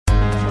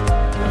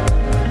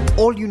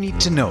all you need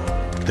to know.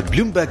 The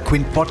Bloomberg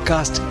Quint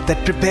podcast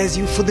that prepares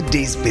you for the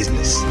day's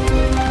business.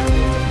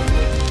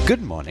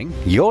 Good morning.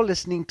 You're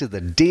listening to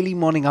the Daily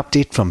Morning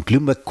Update from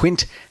Bloomberg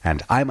Quint,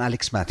 and I'm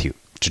Alex Matthew.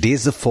 Today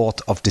is the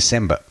 4th of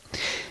December.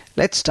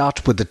 Let's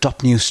start with the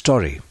top news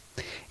story.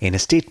 In a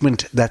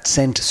statement that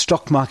sent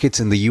stock markets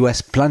in the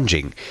US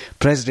plunging,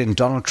 President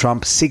Donald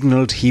Trump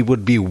signaled he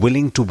would be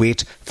willing to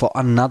wait for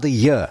another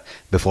year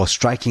before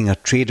striking a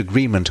trade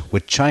agreement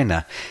with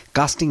China,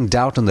 casting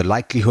doubt on the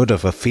likelihood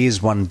of a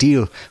Phase 1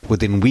 deal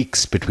within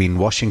weeks between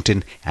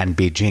Washington and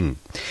Beijing.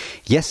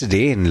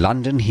 Yesterday in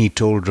London, he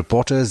told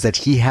reporters that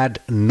he had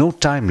no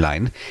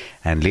timeline,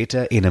 and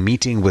later in a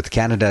meeting with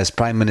Canada's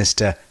Prime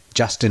Minister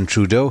Justin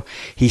Trudeau,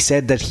 he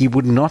said that he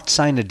would not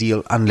sign a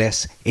deal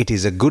unless it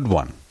is a good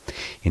one.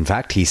 In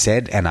fact, he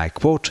said, and I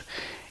quote,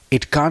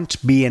 "It can't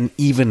be an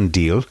even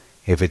deal.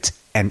 If it's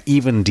an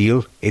even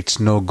deal, it's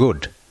no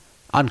good,"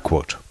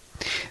 unquote.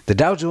 The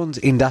Dow Jones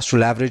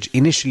Industrial Average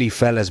initially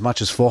fell as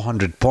much as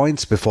 400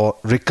 points before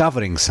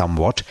recovering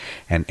somewhat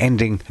and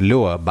ending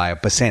lower by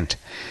 1%.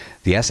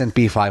 The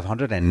S&P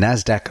 500 and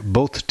Nasdaq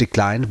both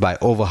declined by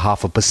over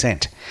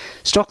 0.5%.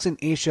 Stocks in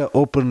Asia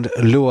opened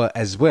lower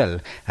as well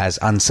as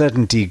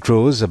uncertainty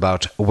grows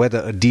about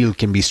whether a deal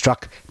can be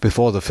struck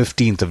before the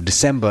 15th of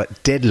December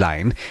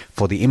deadline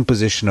for the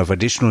imposition of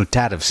additional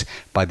tariffs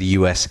by the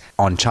US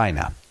on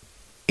China.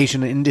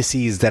 Asian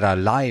indices that are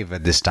live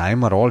at this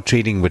time are all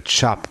trading with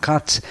sharp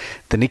cuts.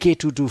 The Nikkei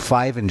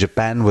 225 in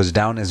Japan was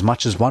down as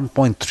much as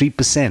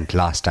 1.3%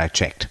 last I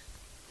checked.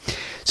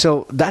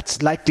 So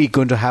that's likely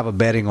going to have a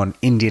bearing on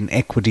Indian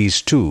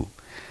equities too.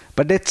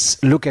 But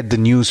let's look at the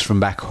news from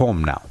back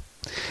home now.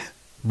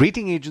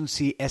 Rating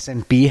agency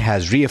S&P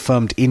has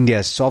reaffirmed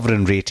India's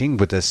sovereign rating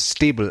with a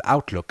stable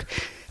outlook,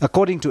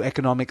 according to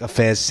Economic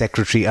Affairs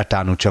Secretary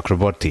Atanu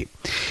Chakraborty.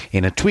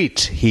 In a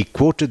tweet, he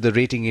quoted the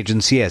rating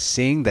agency as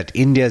saying that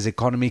India's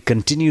economy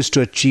continues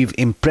to achieve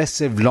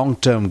impressive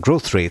long-term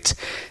growth rates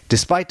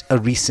despite a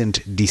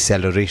recent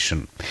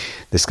deceleration.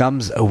 This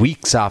comes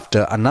weeks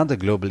after another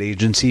global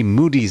agency,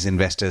 Moody's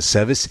Investors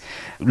Service,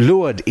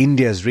 lowered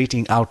India's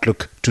rating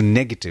outlook to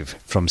negative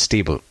from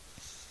stable.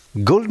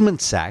 Goldman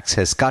Sachs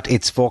has cut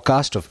its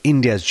forecast of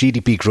India's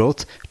GDP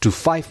growth to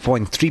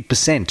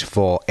 5.3%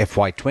 for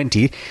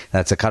FY20,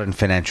 that's the current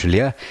financial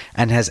year,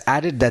 and has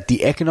added that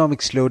the economic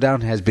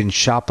slowdown has been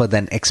sharper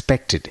than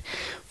expected.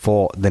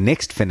 For the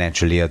next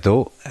financial year,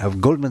 though,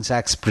 Goldman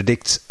Sachs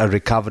predicts a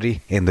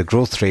recovery in the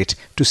growth rate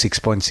to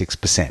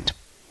 6.6%.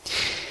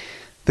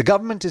 The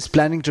government is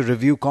planning to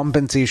review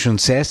compensation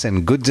cess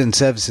and goods and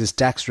services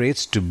tax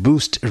rates to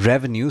boost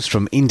revenues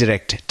from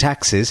indirect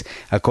taxes,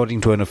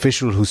 according to an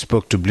official who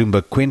spoke to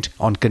Bloomberg Quint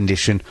on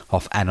condition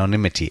of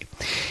anonymity.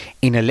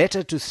 In a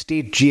letter to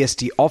state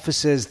GST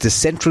officers, the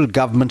central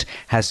government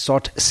has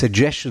sought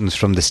suggestions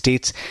from the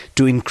states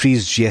to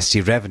increase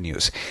GST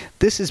revenues.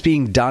 This is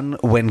being done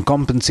when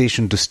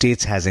compensation to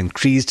states has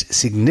increased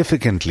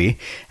significantly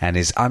and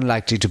is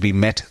unlikely to be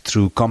met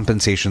through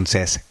compensation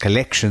cess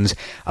collections,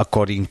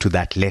 according to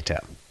that letter.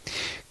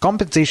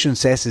 Compensation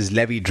cess is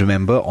levied,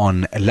 remember,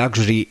 on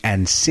luxury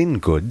and sin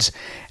goods,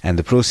 and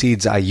the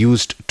proceeds are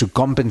used to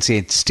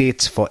compensate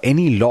states for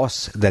any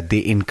loss that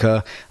they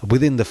incur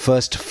within the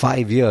first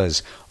 5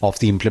 years of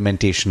the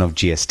implementation of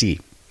GST.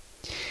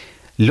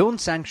 Loan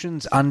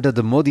sanctions under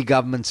the Modi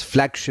government's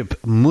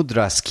flagship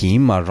Mudra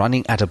scheme are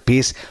running at a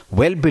pace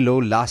well below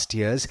last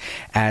year's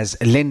as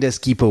lenders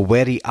keep a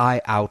wary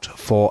eye out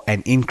for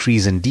an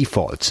increase in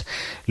defaults.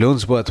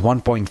 Loans worth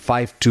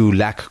 1.52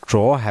 lakh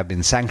crore have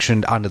been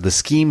sanctioned under the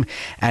scheme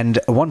and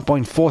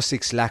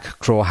 1.46 lakh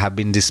crore have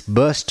been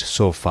disbursed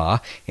so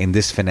far in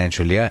this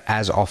financial year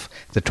as of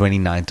the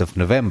 29th of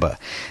November.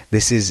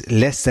 This is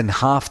less than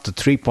half the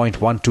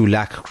 3.12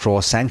 lakh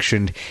crore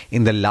sanctioned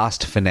in the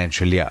last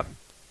financial year.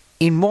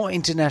 In more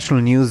international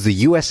news, the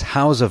US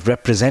House of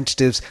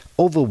Representatives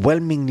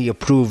overwhelmingly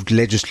approved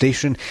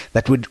legislation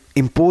that would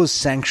impose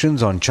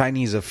sanctions on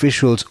Chinese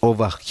officials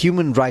over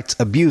human rights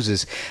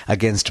abuses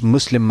against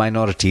Muslim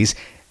minorities,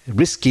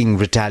 risking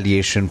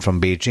retaliation from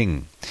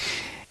Beijing.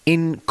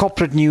 In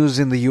corporate news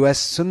in the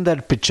US,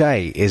 Sundar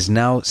Pichai is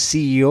now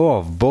CEO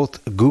of both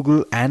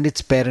Google and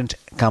its parent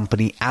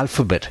company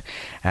Alphabet,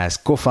 as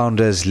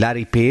co-founders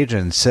Larry Page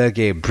and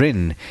Sergey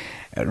Brin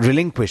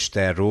relinquished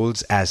their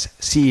roles as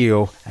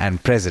CEO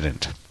and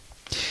president.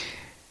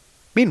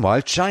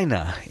 Meanwhile,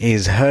 China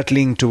is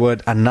hurtling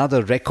toward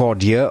another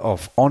record year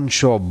of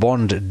onshore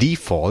bond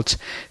defaults,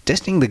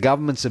 testing the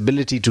government's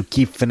ability to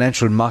keep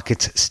financial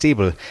markets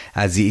stable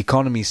as the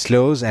economy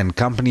slows and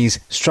companies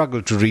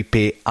struggle to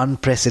repay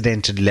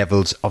unprecedented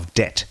levels of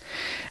debt.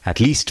 At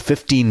least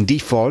 15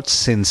 defaults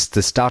since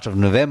the start of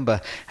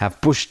November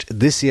have pushed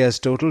this year's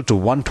total to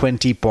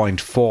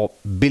 120.4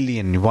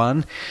 billion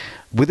yuan,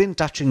 within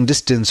touching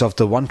distance of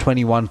the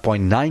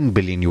 121.9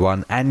 billion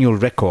yuan annual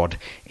record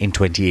in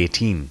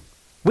 2018.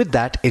 With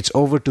that, it's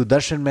over to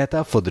Darshan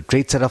Mehta for the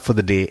trade setup for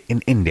the day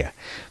in India.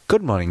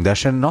 Good morning,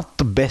 Darshan. Not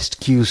the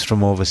best cues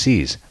from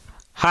overseas.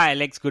 Hi,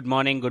 Alex. Good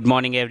morning. Good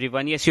morning,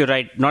 everyone. Yes, you're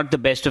right. Not the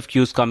best of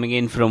cues coming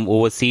in from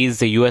overseas.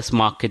 The US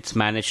markets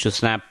managed to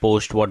snap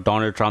post what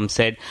Donald Trump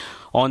said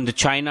on the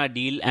China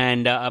deal,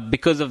 and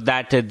because of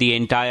that, the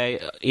entire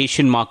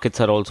Asian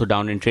markets are also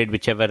down in trade,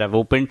 whichever have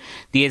opened.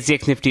 The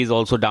SGX Nifty is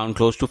also down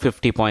close to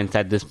 50 points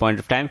at this point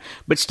of time,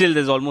 but still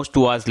there's almost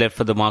 2 hours left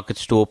for the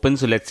markets to open,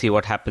 so let's see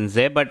what happens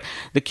there. But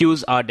the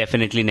cues are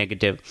definitely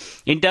negative.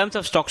 In terms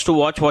of stocks to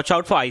watch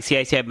out for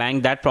ICICI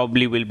Bank. That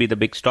probably will be the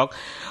big stock.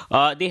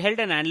 They held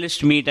an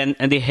analyst meet, and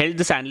they held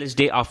this analyst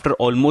day after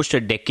almost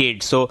a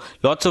decade, so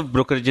lots of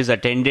brokerages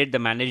attended. The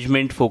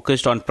management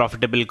focused on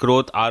profitable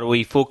growth,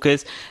 ROE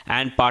focus,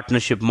 and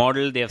partnership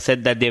model. They have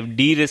said that they have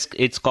de-risked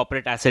its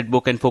corporate asset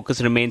book and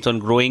focus remains on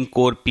growing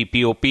core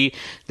PPOP.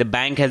 The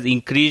bank has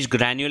increased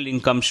granular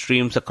income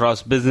streams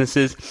across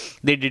businesses.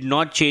 They did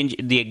not change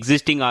the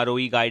existing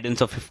ROE guidance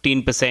of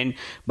 15%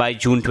 by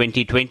June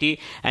 2020.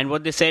 And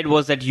what they said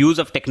was that use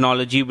of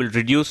technology will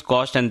reduce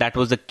cost, and that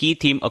was the key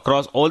theme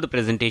across all the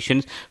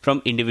presentations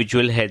from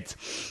individual heads.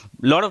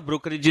 A lot of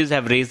brokerages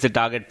have raised the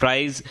target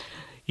price.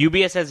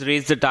 UBS has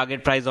raised the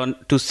target price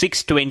to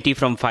 620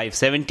 from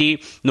 570.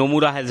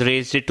 Nomura has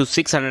raised it to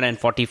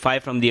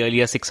 645 from the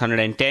earlier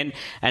 610.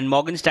 And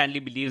Morgan Stanley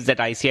believes that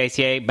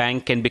ICICI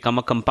Bank can become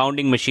a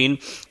compounding machine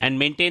and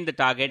maintain the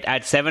target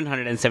at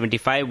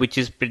 775, which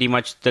is pretty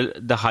much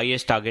the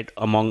highest target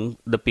among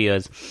the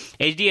peers.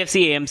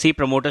 HDFC AMC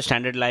promoter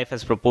Standard Life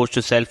has proposed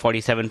to sell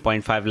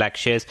 47.5 lakh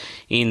shares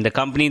in the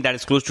company. That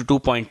is close to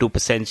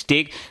 2.2%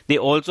 stake. They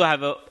also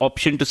have an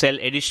option to sell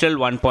additional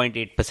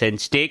 1.8%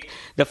 stake.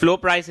 The floor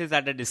price is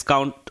at a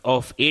discount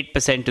of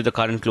 8% to the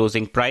current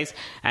closing price,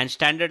 and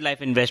Standard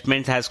Life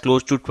Investments has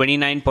close to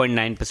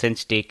 29.9%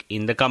 stake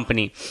in the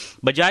company.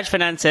 Bajaj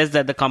Finance says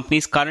that the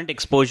company's current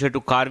exposure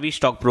to Karvy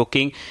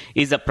stockbroking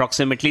is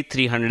approximately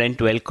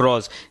 312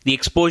 crores. The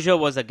exposure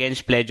was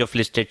against pledge of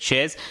listed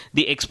shares.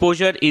 The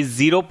exposure is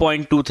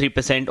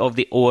 0.23% of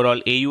the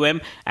overall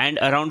AUM and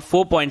around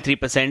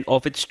 4.3%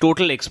 of its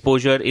total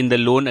exposure in the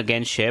loan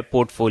against share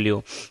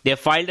portfolio. They have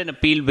filed an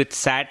appeal with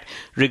SAT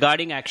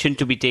regarding action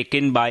to be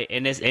taken by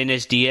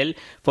NSDL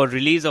for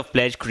release of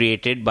pledge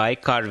created by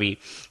Karvy.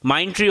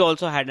 Mindtree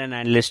also had an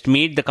analyst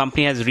meet. The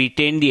company has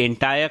retained the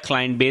entire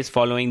client base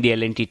following the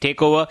L&T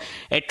takeover.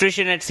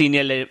 Attrition at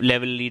senior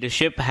level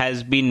leadership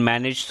has been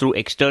managed through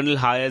external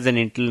hires and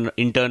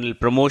internal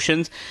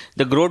promotions.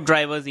 The growth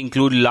drivers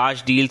include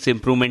large deals,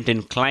 improvement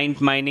in client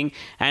mining,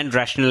 and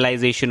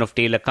rationalization of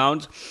tail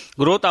accounts.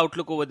 Growth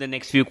outlook over the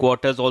next few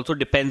quarters also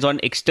depends on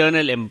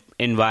external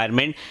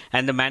environment,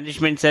 and the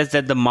management says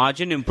that the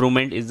margin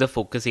improvement is the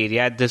focus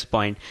area at this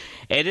point.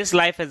 Eris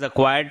Life has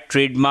acquired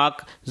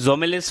trademark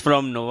Zomelis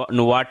from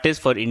Novartis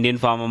for Indian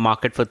pharma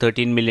market for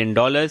 $13 million.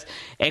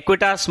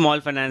 Equitas Small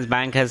Finance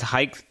Bank has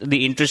hiked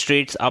the interest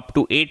rates up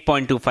to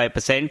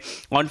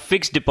 8.25% on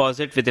fixed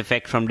deposit with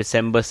effect from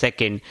December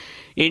 2nd.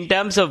 In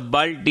terms of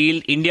bulk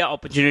deal, India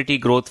Opportunity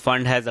Growth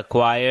Fund has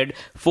acquired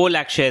 4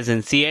 lakh shares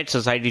in CEAT.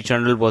 Society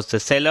General was the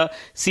seller.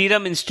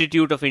 Serum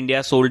Institute of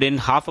India sold in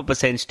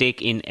 0.5%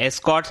 stake in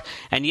Escorts.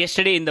 And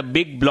yesterday in the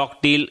big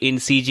block deal in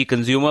CG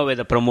Consumer where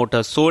the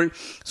promoters sold,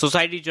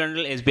 Society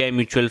General, SBI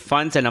Mutual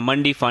Funds and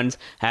Amandi Funds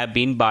have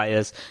been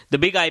buyers. The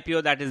big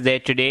IPO that is there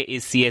today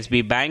is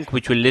CSB Bank,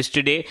 which will list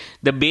today.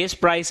 The base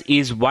price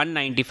is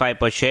 195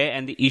 per share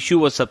and the issue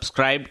was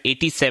subscribed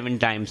 87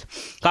 times.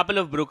 Couple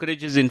of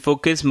brokerages in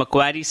focus.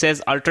 Macquarie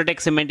says Ultratech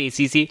Cement,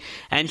 ACC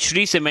and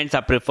Shree Cements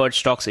are preferred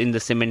stocks in the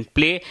cement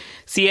play.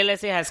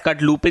 CLSA has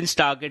cut Lupin's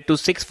target to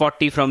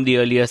 640 from the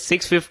earlier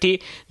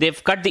 650.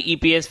 They've cut the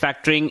EPS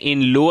factoring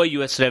in lower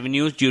US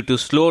revenues due to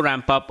slow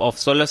ramp up of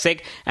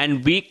Solosec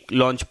and weak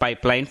launch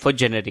pipeline for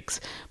generics.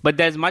 But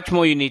there's much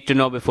more you need to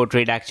know before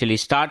trade actually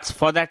starts.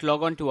 For that,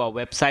 log on to our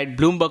website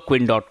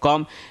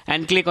bloombergquint.com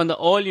and click on the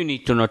All You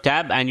Need to Know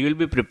tab and you'll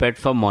be prepared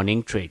for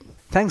morning trade.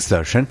 Thanks,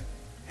 Darshan.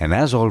 And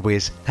as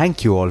always,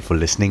 thank you all for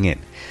listening in.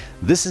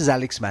 This is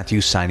Alex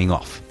Matthews signing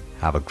off.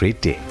 Have a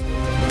great day.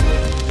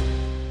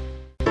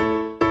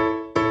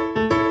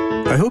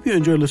 I hope you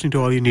enjoyed listening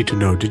to All You Need to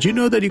Know. Did you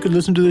know that you could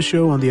listen to the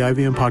show on the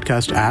IVM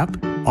Podcast app?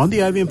 On the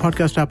IVM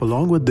Podcast app,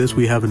 along with this,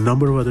 we have a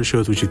number of other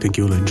shows which you think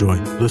you'll enjoy.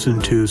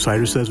 Listen to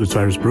Cyrus Says with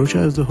Cyrus Brocha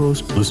as the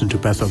host. Listen to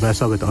Paisa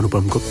Vaisa with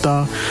Anupam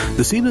Gupta.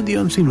 The Scene and the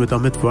Unseen with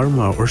Amit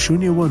Verma. Or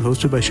Shunya One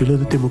hosted by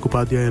Shiladitya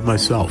Mukhopadhyay and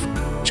myself.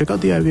 Check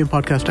out the IVM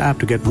Podcast app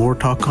to get more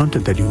talk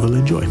content that you will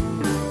enjoy.